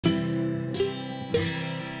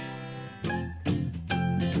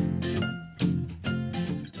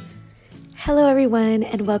Hello everyone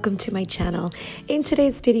and welcome to my channel. In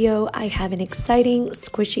today's video, I have an exciting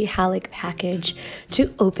SQUISHYHOLIC package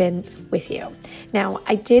to open with you. Now,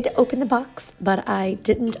 I did open the box, but I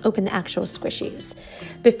didn't open the actual squishies.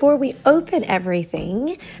 Before we open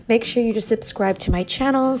everything, make sure you just subscribe to my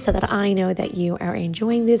channel so that I know that you are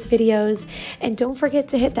enjoying these videos. And don't forget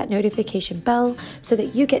to hit that notification bell so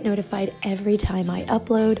that you get notified every time I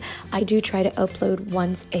upload. I do try to upload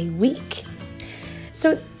once a week.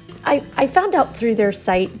 So I found out through their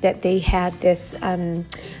site that they had this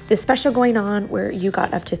special going on where you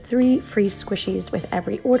got up to 3 free squishies with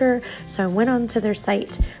every order. So I went onto their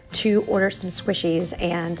site to order some squishies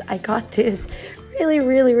and I got this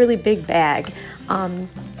really big bag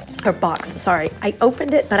or box. Sorry, I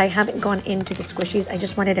opened it, but I haven't gone into the squishies. I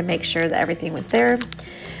just wanted to make sure that everything was there.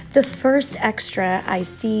 The first extra I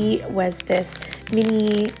see was this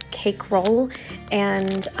mini cake roll,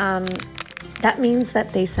 and that means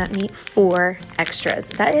that they sent me 4 extras.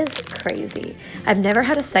 That is crazy. I've never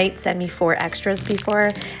had a site send me 4 extras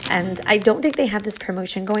before, and I don't think they have this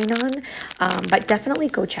promotion going on, but definitely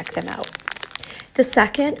go check them out. The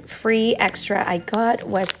second free extra I got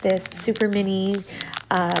was this super mini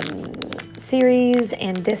series,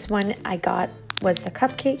 and this one I got was the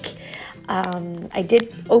cupcake. I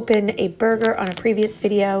did open a burger on a previous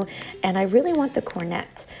video, and I really want the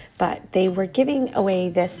cornet, but they were giving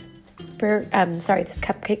away this this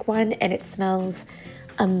cupcake one, and it smells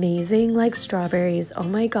amazing, like strawberries. Oh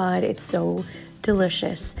my god, it's so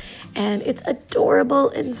delicious, and it's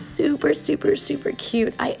adorable and super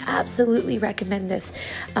cute. I absolutely recommend this,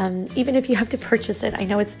 even if you have to purchase it. I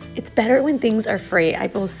know it's better when things are free, I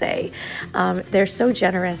will say. They're so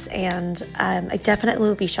generous, and I definitely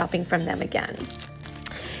will be shopping from them again.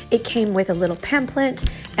 It came with a little pamphlet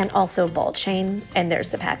and also a ball chain, and there's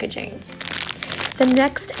the packaging. The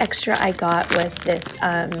next extra I got was this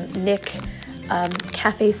Nick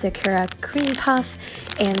Cafe Sakura cream puff,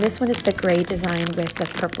 and this one is the gray design with the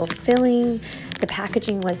purple filling. The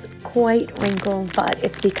packaging was quite wrinkled, but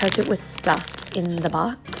it's because it was stuffed in the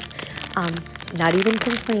box. Not even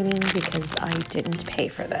complaining because I didn't pay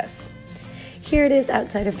for this. Here it is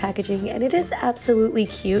outside of packaging, and it is absolutely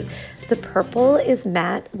cute. The purple is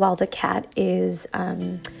matte while the cat is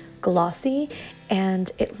glossy,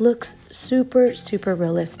 and it looks super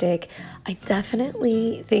realistic. I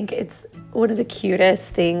definitely think it's one of the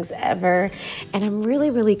cutest things ever, and I'm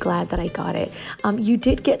really glad that I got it. You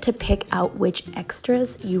did get to pick out which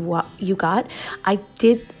extras you got. I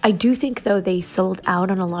do think though they sold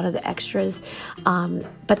out on a lot of the extras,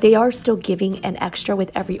 but they are still giving an extra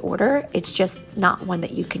with every order. It's just not one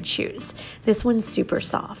that you can choose. This one's super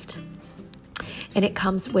soft, and it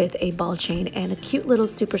comes with a ball chain and a cute little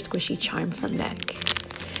super squishy charm from Nick.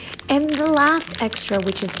 And the last extra,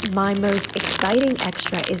 which is my most exciting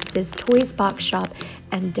extra, is this Toys Box Shop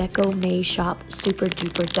and Deco May Shop Super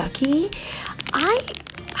Duper Ducky. I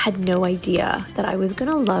had no idea that I was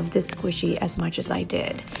gonna love this squishy as much as I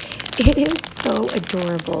did. It is so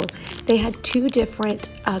adorable. They had 2 different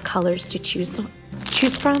colors to choose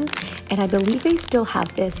from, and I believe they still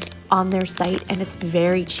have this on their site, and it's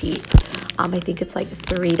very cheap. I think it's like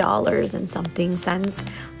 $3 and something cents.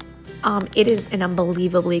 It is an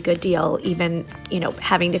unbelievably good deal, even, you know,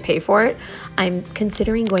 having to pay for it. I'm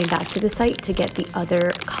considering going back to the site to get the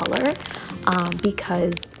other color,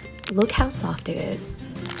 because look how soft it is.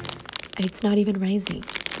 It's not even rising.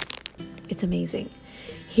 It's amazing.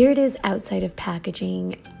 Here it is outside of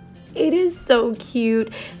packaging. It is so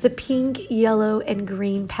cute. The pink, yellow, and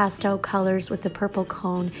green pastel colors with the purple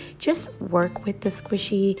cone just work with the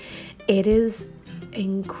squishy. It is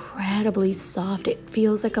incredibly soft. It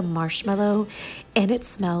feels like a marshmallow, and it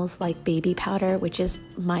smells like baby powder, which is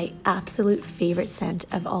my absolute favorite scent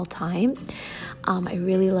of all time. I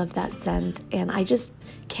really love that scent, and I just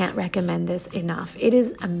can't recommend this enough. It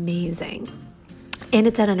is amazing. And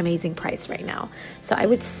it's at an amazing price right now. So I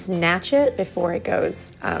would snatch it before it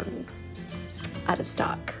goes out of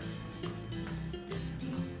stock.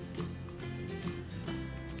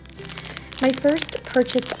 My first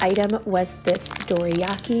purchased item was this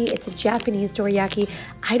dorayaki. It's a Japanese dorayaki.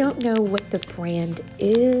 I don't know what the brand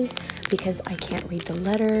is because I can't read the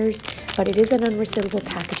letters, but it is an unresealable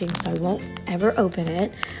packaging, so I won't ever open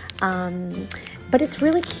it. But it's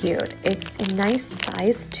really cute. It's a nice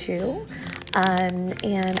size too.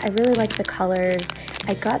 And I really like the colors.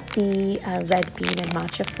 I got the red bean and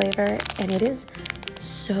matcha flavor, and it is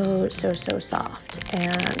so soft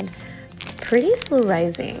and pretty slow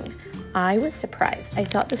rising. I was surprised. I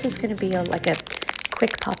thought this was going to be like a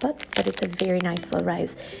quick pop-up, but it's a very nice slow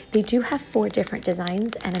rise. They do have 4 different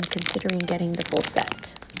designs, and I'm considering getting the full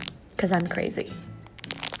set because I'm crazy.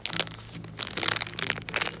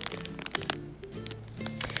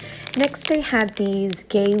 Next, they had these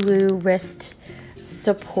Gay Woo wrist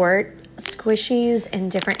support squishies in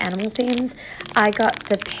different animal themes. I got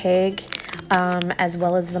the pig as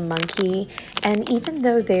well as the monkey, and even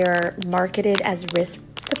though they're marketed as wrist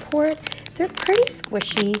support, they're pretty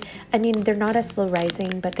squishy. I mean, they're not as slow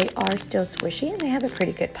rising, but they are still squishy and they have a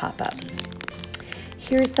pretty good pop-up.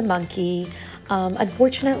 Here's the monkey.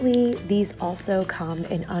 Unfortunately, these also come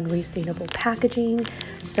in unresealable packaging,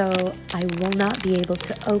 so I will not be able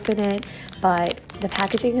to open it, but the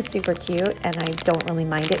packaging is super cute and I don't really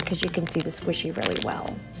mind it because you can see the squishy really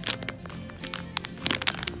well.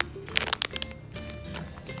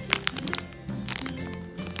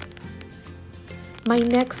 My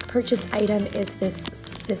next purchase item is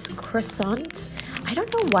this croissant. I don't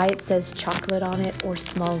know why it says chocolate on it or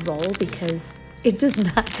small roll, because it does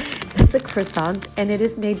not. That's a croissant and it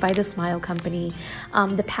is made by the Smile Company.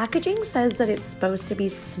 The packaging says that it's supposed to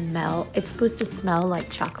smell like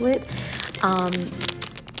chocolate,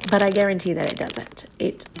 but I guarantee that it doesn't.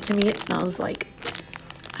 To me it smells like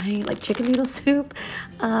chicken noodle soup.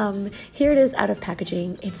 Here it is out of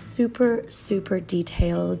packaging. It's super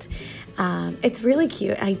detailed. It's really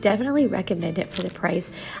cute. I definitely recommend it for the price.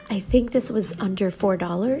 I think this was under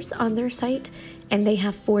 $4 on their site, and they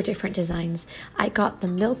have 4 different designs. I got the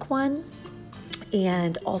milk one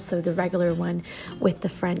and also the regular one with the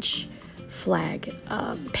French flag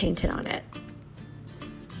painted on it.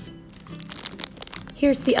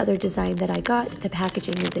 Here's the other design that I got. The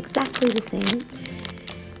packaging is exactly the same.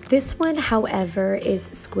 This one, however, is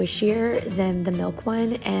squishier than the milk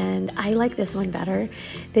one, and I like this one better.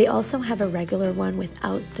 They also have a regular one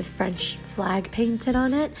without the French flag painted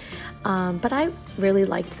on it, but I really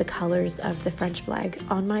liked the colors of the French flag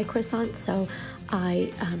on my croissant, so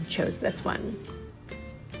I chose this one.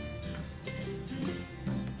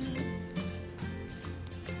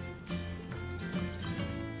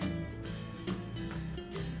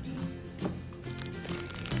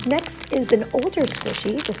 Next is an older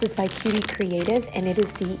squishy. This is by Cutie Creative, and it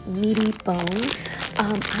is the Meaty Bone.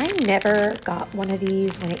 I never got one of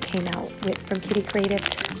these when it came out from Cutie Creative,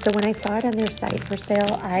 so when I saw it on their site for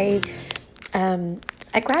sale, I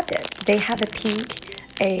grabbed it. They have a pink,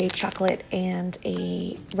 a chocolate, and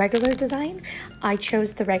a regular design. I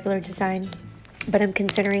chose the regular design, but I'm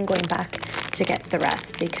considering going back to get the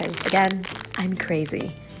rest because, again, I'm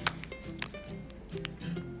crazy.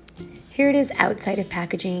 Here it is outside of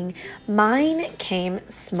packaging. Mine came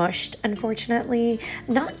smushed, unfortunately.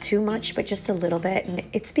 Not too much, but just a little bit. And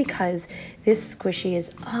it's because this squishy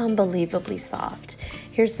is unbelievably soft.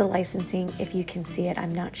 Here's the licensing. If you can see it,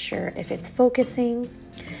 I'm not sure if it's focusing,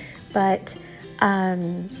 but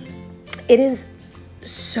it is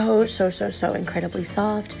so incredibly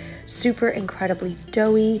soft, super incredibly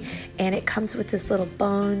doughy, and it comes with this little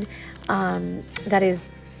bone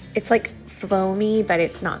it's like foamy, but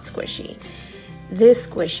it's not squishy. This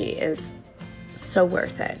squishy is so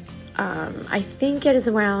worth it. I think it is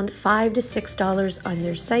around $5 to $6 on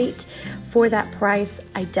their site. For that price,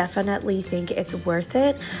 I definitely think it's worth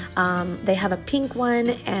it. They have a pink one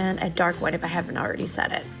and a dark one if I haven't already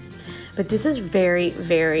said it. But this is very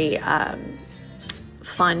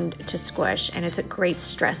fun to squish, and it's a great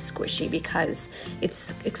stress squishy because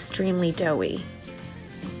it's extremely doughy.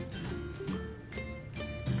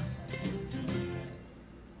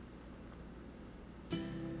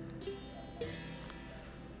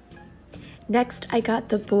 Next, I got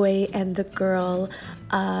the boy and the girl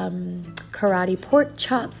karate pork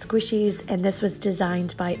chop squishies, and this was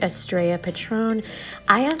designed by Estrella Patron.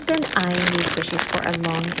 I have been eyeing these squishies for a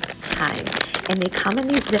long time, and they come in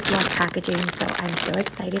these Ziploc packaging, so I'm so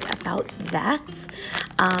excited about that.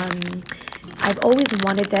 I've always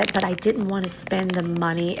wanted that, but I didn't want to spend the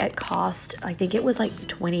money it cost. I think it was like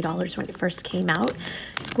 $20 when it first came out.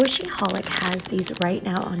 SQUISHYHOLIC has these right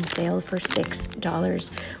now on sale for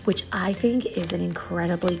 $6, which I think is an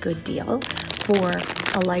incredibly good deal for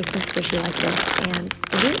a licensed squishy like this, and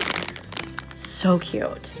it is so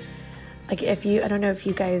cute. Like, I don't know if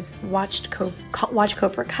you guys watch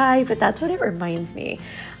Cobra Kai, but that's what it reminds me.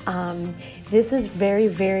 This is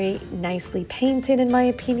very nicely painted, in my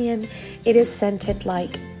opinion. It is scented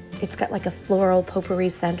it's got like a floral potpourri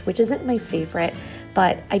scent, which isn't my favorite,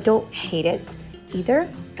 but I don't hate it either.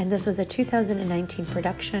 And this was a 2019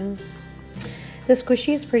 production. The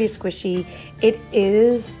squishy is pretty squishy. It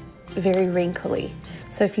is very wrinkly.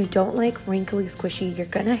 So if you don't like wrinkly squishy, you're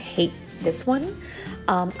gonna hate this one.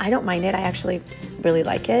 I don't mind it. I actually really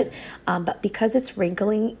like it. But because it's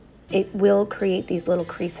wrinkling, it will create these little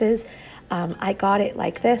creases. I got it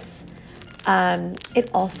like this. It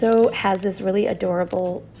also has this really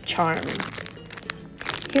adorable charm.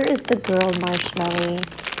 Here is the girl marshmallow.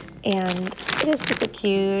 and it is super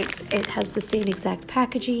cute. It has the same exact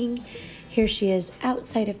packaging. Here she is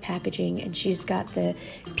outside of packaging, and she's got the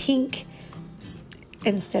pink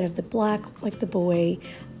instead of the black like the boy.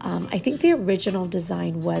 I think the original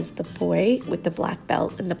design was the boy with the black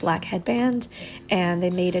belt and the black headband, and they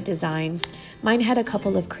made a design. Mine had a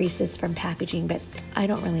couple of creases from packaging, but I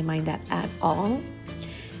don't really mind that at all.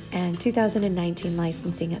 And 2019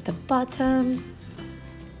 licensing at the bottom.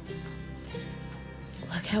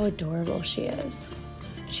 Look how adorable she is.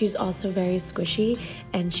 She's also very squishy,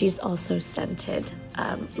 and she's also scented,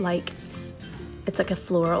 like it's like a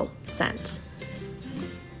floral scent.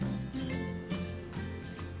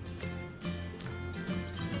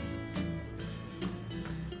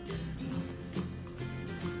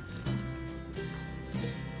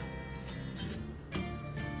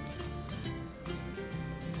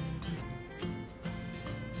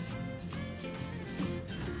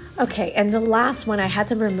 Okay, and the last one, I had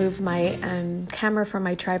to remove my camera from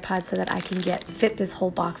my tripod so that I can fit this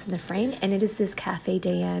whole box in the frame, and it is this Cafe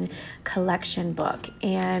Diane collection book.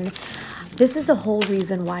 And this is the whole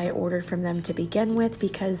reason why I ordered from them to begin with,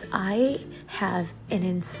 because I have an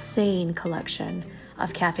insane collection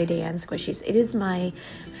of Cafe Diane squishies. It is my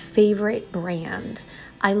favorite brand.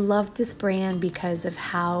 I love this brand because of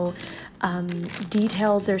how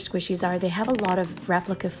detailed their squishies are. They have a lot of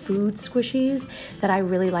replica food squishies that I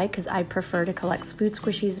really like, because I prefer to collect food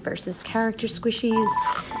squishies versus character squishies,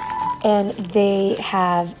 and they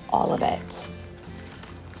have all of it.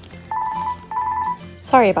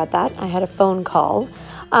 Sorry about that, I had a phone call.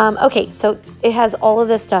 Okay, so it has all of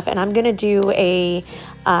this stuff, and I'm gonna do a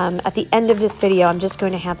at the end of this video, I'm just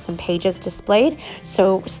going to have some pages displayed,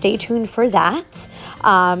 so stay tuned for that.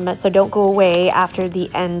 So don't go away after the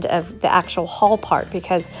end of the actual haul part,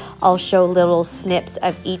 because I'll show little snips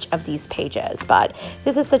of each of these pages. But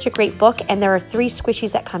this is such a great book, and there are 3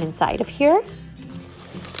 squishies that come inside of here.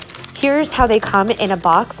 Here's how they come in a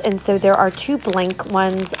box, and so there are 2 blank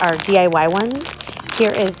ones, are DIY ones.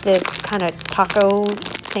 Here is this kind of taco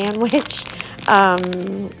sandwich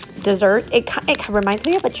dessert. It reminds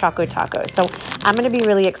me of a Choco Taco. So I'm going to be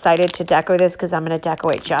really excited to deco this, because I'm going to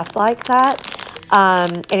deco it just like that.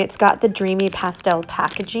 And it's got the dreamy pastel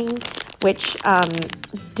packaging, which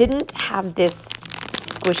didn't have this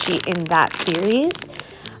squishy in that series.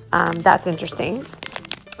 That's interesting.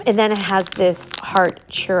 And then it has this heart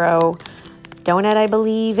churro donut, I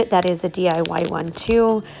believe. That is a DIY one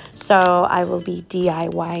too. So I will be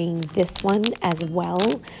DIYing this one as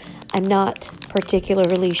well. I'm not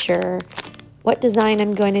particularly sure what design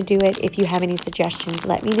I'm going to do it. If you have any suggestions,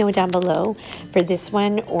 let me know down below for this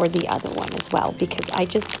one or the other one as well, because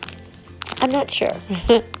I'm not sure.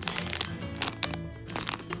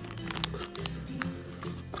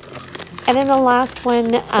 And then the last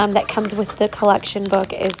one that comes with the collection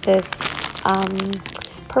book is this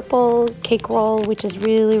purple cake roll, which is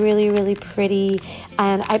really, really, really pretty.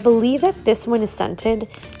 And I believe that this one is scented.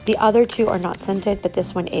 The other 2 are not scented, but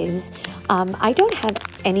this one is. I don't have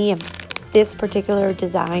any of this particular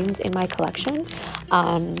designs in my collection,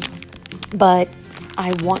 but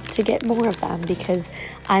I want to get more of them, because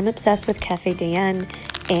I'm obsessed with Cafe Diane,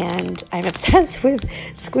 and I'm obsessed with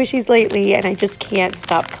squishies lately, and I just can't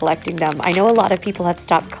stop collecting them. I know a lot of people have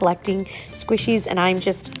stopped collecting squishies, and I'm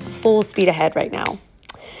just full speed ahead right now.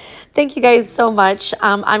 Thank you guys so much.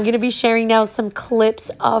 I'm going to be sharing now some clips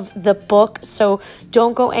of the book, so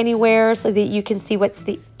don't go anywhere so that you can see what's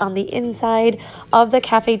on the inside of the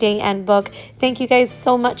Cafe Diane book. Thank you guys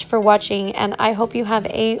so much for watching, and I hope you have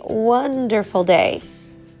a wonderful day.